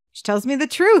me the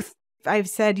truth. I've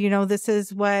said, this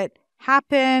is what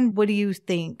happened. What do you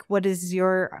think? What is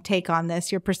your take on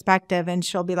this, your perspective? And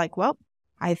she'll be like, well,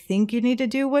 I think you need to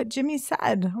do what Jimmy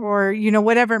said, or,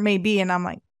 whatever it may be. And I'm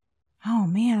like, oh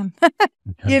man,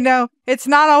 it's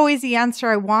not always the answer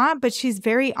I want, but she's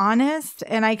very honest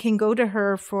and I can go to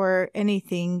her for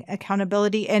anything,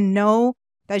 accountability, and know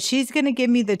that she's going to give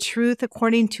me the truth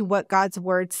according to what God's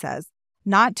word says,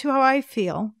 not to how I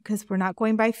feel, because we're not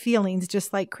going by feelings,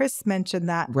 just like Chris mentioned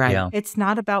that. Right. Yeah. It's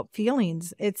not about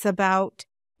feelings. It's about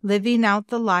living out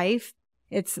the life.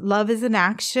 Love is an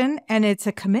action and it's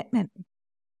a commitment.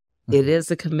 It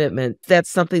is a commitment. That's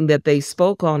something that they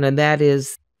spoke on, and that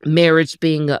is marriage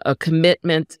being a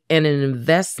commitment and an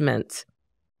investment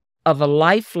of a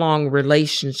lifelong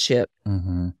relationship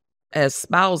as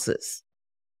spouses.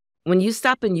 When you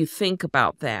stop and you think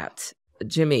about that,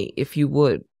 Jimmy, if you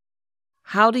would,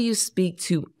 how do you speak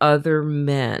to other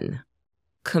men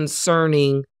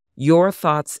concerning your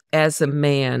thoughts as a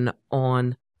man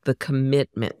on the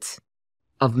commitment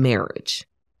of marriage?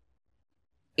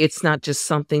 It's not just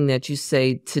something that you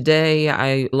say, today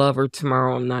I love her,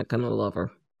 tomorrow I'm not going to love her.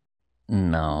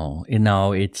 No,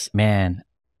 it's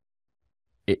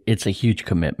a huge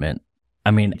commitment.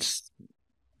 I mean,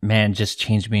 just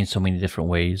changed me in so many different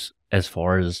ways as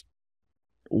far as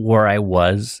where I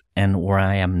was and where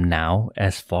I am now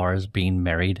as far as being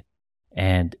married.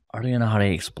 And I don't even know how to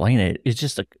explain it. It's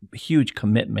just a huge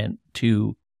commitment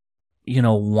to,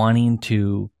 wanting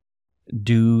to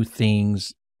do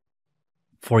things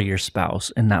for your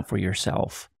spouse and not for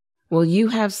yourself. Well, you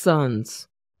have sons.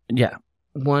 Yeah.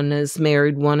 One is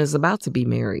married, one is about to be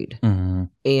married.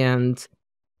 And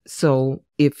so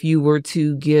if you were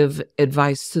to give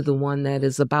advice to the one that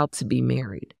is about to be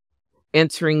married,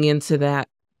 entering into that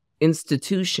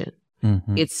institution.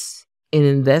 It's an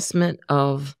investment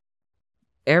of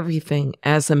everything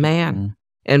as a man.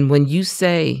 And when you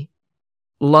say,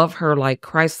 love her like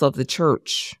Christ loved the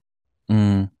church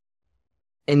and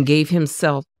gave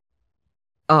himself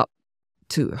up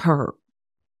to her,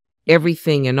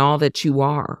 everything and all that you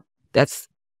are, that's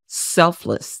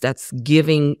selfless. That's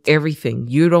giving everything.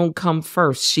 You don't come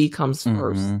first. She comes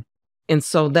first. And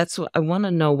so that's what I want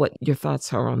to know, what your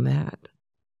thoughts are on that.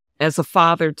 As a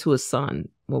father to a son,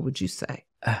 what would you say?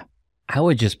 I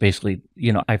would just basically,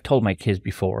 I've told my kids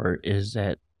before, is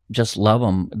that just love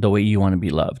them the way you want to be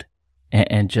loved,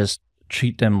 and just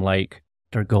treat them like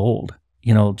they're gold,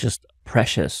 just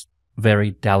precious,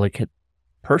 very delicate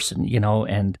person,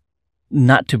 and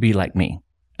not to be like me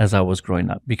as I was growing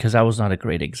up, because I was not a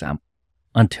great example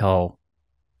until,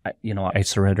 I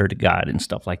surrendered to God and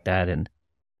stuff like that. And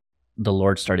the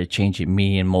Lord started changing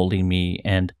me and molding me.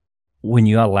 And when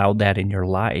you allow that in your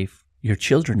life, your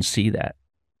children see that.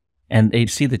 And they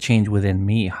see the change within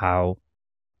me, how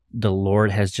the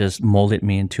Lord has just molded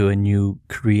me into a new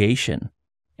creation,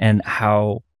 and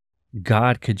how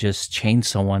God could just change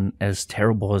someone as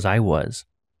terrible as I was.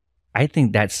 I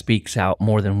think that speaks out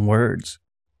more than words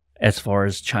as far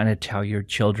as trying to tell your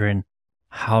children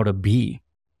how to be.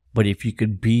 But if you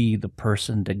could be the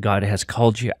person that God has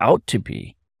called you out to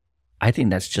be, I think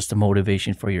that's just a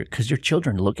motivation for because your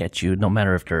children look at you, no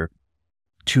matter if they're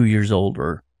 2 years old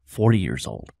or 40 years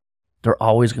old. They're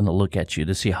always going to look at you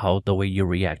to see how the way you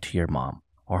react to your mom,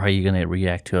 or how you're going to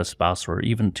react to a spouse, or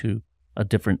even to a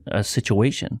different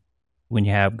situation. When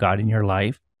you have God in your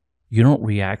life, you don't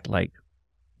react like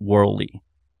worldly.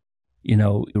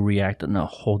 You react in a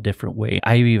whole different way.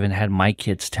 I even had my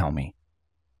kids tell me,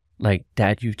 like,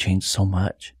 Dad, you've changed so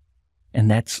much. And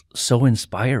that's so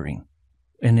inspiring.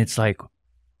 And it's like,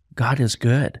 God is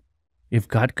good. If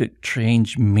God could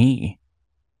change me,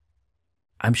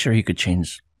 I'm sure he could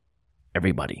change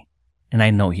everybody. And I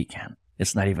know he can.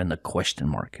 It's not even a question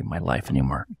mark in my life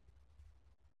anymore.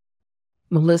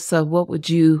 Melissa, what would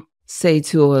you say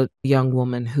to a young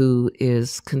woman who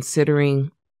is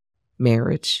considering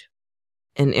marriage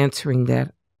and entering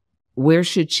that? Where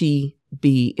should she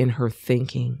be in her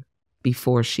thinking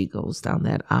before she goes down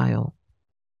that aisle?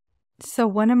 So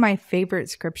one of my favorite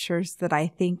scriptures that I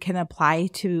think can apply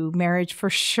to marriage for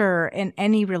sure in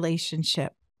any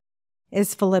relationship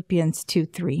is Philippians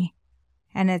 2:3.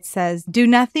 And it says, "Do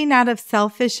nothing out of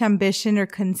selfish ambition or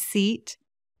conceit,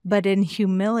 but in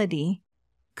humility,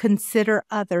 consider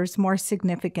others more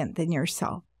significant than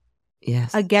yourself."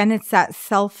 Yes. Again, it's that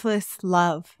selfless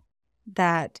love,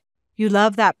 that you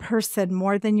love that person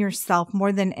more than yourself,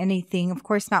 more than anything. Of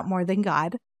course, not more than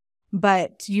God,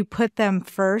 but you put them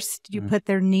first. You put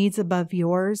their needs above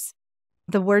yours.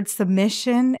 The word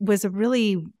submission was a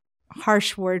really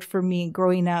harsh word for me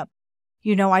growing up.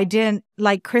 I didn't,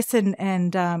 like Chris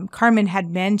and Carmen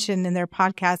had mentioned in their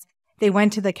podcast, they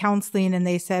went to the counseling and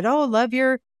they said, oh, love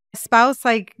your spouse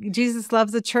like Jesus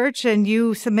loves the church, and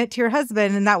you submit to your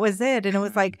husband, and that was it. And it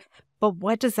was like, but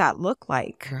what does that look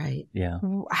like? Right. Yeah.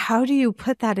 How do you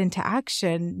put that into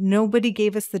action? Nobody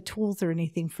gave us the tools or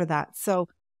anything for that. So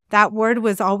that word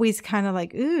was always kind of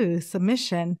like, ooh,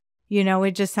 submission.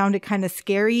 It just sounded kind of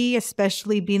scary,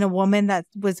 especially being a woman that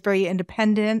was very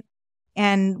independent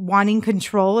and wanting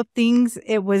control of things.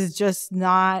 It was just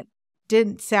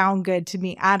didn't sound good to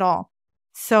me at all.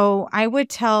 So I would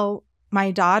tell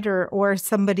my daughter or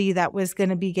somebody that was going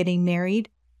to be getting married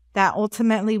that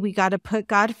ultimately we got to put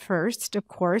God first, of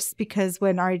course, because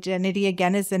when our identity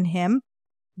again is in him,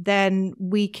 then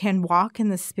we can walk in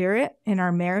the Spirit in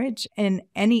our marriage. In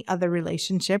any other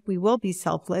relationship, we will be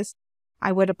selfless.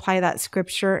 I would apply that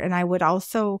scripture, and I would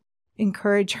also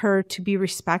encourage her to be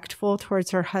respectful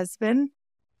towards her husband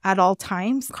at all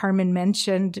times. Carmen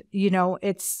mentioned,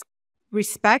 it's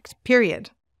respect, period.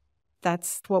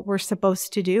 That's what we're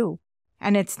supposed to do.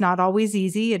 And it's not always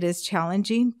easy. It is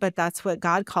challenging, but that's what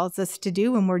God calls us to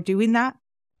do. And we're doing that.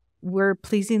 We're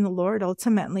pleasing the Lord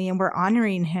ultimately, and we're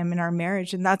honoring him in our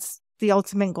marriage. And that's the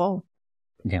ultimate goal.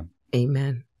 Yeah.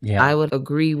 Amen. Yeah. I would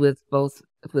agree with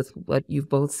what you've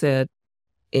both said.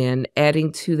 And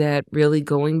adding to that, really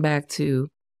going back to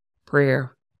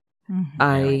prayer. Mm-hmm.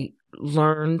 I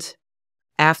learned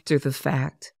after the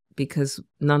fact, because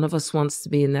none of us wants to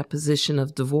be in that position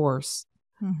of divorce.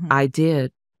 Mm-hmm. I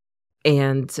did.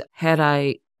 And had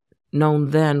I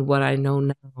known then what I know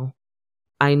now,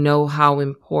 I know how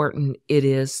important it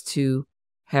is to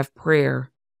have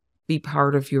prayer be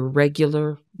part of your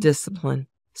regular discipline.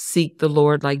 Seek the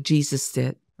Lord like Jesus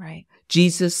did. Right.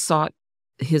 Jesus sought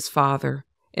his Father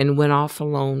and went off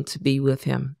alone to be with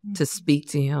him, to speak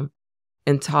to him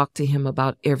and talk to him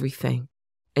about everything.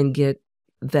 and get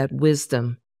that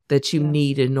wisdom that you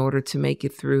need in order to make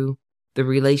it through the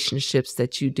relationships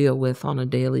that you deal with on a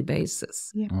daily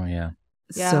basis. Yeah. Oh, yeah.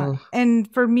 Yeah. So,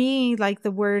 and for me, like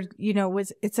the word,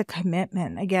 it's a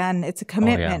commitment. Again, it's a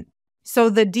commitment. So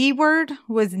the D word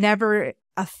was never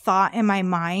a thought in my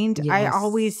mind. Yes. I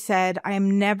always said, I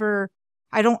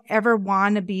don't ever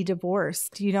want to be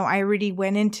divorced. I already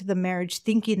went into the marriage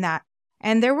thinking that.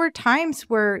 And there were times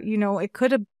where, it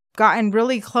could have gotten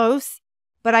really close.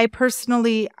 But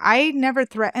I never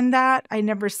threatened that. I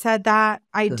never said that.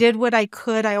 I did what I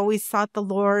could. I always sought the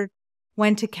Lord,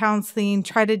 went to counseling,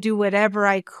 tried to do whatever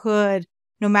I could,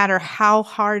 no matter how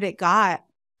hard it got.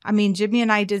 I mean, Jimmy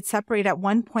and I did separate at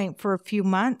one point for a few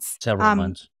months. Several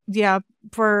months. Yeah,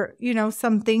 for,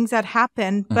 some things that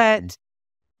happened. But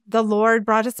the Lord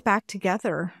brought us back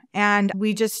together. And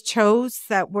we just chose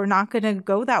that we're not going to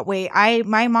go that way.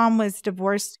 My mom was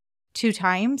divorced 2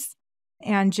 times.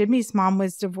 And Jimmy's mom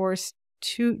was divorced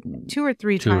two or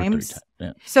three times.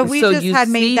 Yeah. So we just had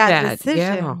made that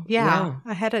decision. Yeah.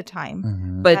 Ahead of time.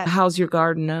 Mm-hmm. But how's your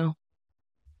garden now?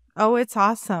 Oh, it's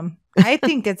awesome. I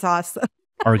think it's awesome.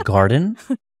 Our garden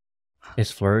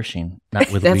is flourishing,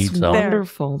 not with weeds though.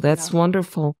 Wonderful. That's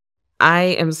wonderful. I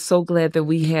am so glad that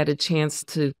we had a chance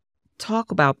to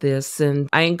talk about this. And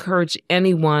I encourage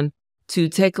anyone to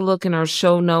take a look in our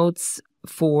show notes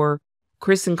for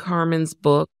Chris and Carmen's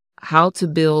book, How to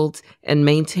Build and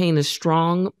Maintain a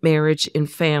Strong Marriage and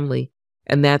Family.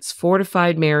 And that's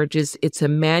Fortified Marriages. It's a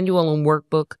manual and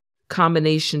workbook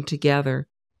combination together.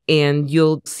 And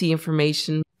you'll see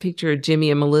information, picture of Jimmy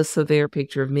and Melissa there,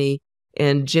 picture of me.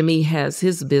 And Jimmy has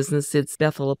his business. It's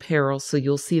Bethel Apparel. So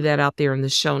you'll see that out there in the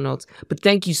show notes. But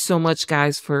thank you so much,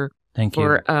 guys, for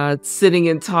sitting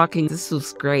and talking. This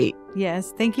was great.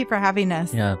 Yes. Thank you for having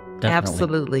us. Yeah, definitely.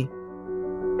 Absolutely.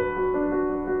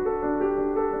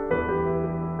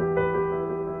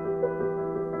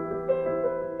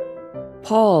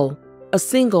 Paul, a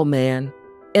single man,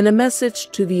 in a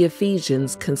message to the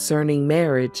Ephesians concerning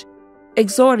marriage,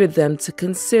 exhorted them to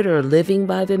consider living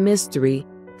by the mystery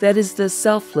that is the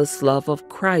selfless love of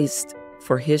Christ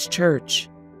for his church.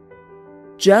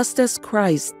 Just as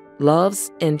Christ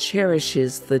loves and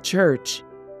cherishes the church,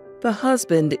 the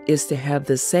husband is to have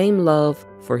the same love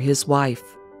for his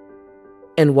wife.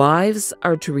 And wives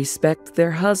are to respect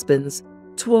their husbands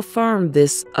to affirm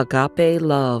this agape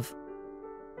love.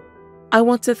 I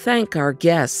want to thank our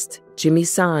guest, Jimmy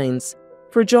Saenz,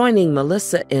 for joining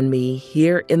Melissa and me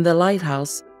here in the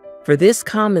Lighthouse for this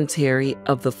commentary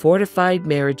of the Fortified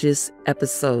Marriages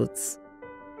episodes.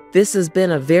 This has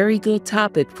been a very good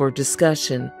topic for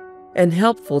discussion and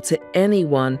helpful to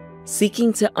anyone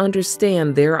seeking to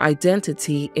understand their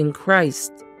identity in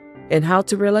Christ and how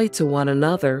to relate to one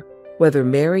another, whether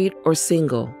married or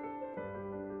single.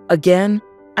 Again,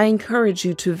 I encourage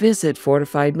you to visit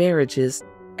Fortified Marriages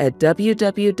at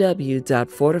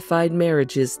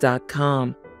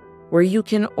www.fortifiedmarriages.com, where you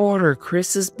can order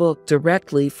Chris's book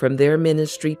directly from their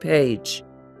ministry page.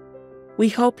 We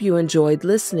hope you enjoyed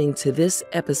listening to this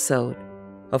episode.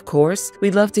 Of course,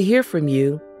 we'd love to hear from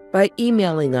you by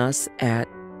emailing us at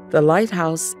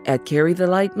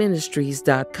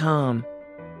thelighthouse@carrythelightministries.com,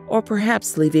 or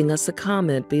perhaps leaving us a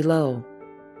comment below.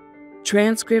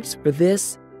 Transcripts for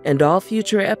this and all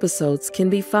future episodes can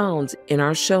be found in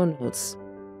our show notes.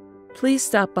 Please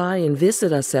stop by and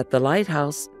visit us at The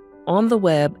Lighthouse on the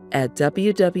web at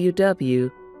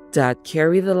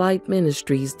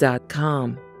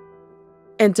www.carrythelightministries.com.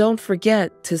 And don't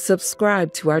forget to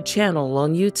subscribe to our channel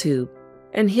on YouTube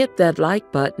and hit that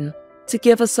like button to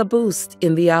give us a boost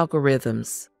in the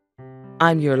algorithms.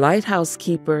 I'm your lighthouse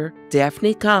keeper,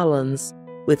 Daphne Collins,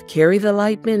 with Carry the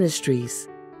Light Ministries.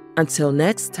 Until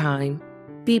next time,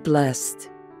 be blessed.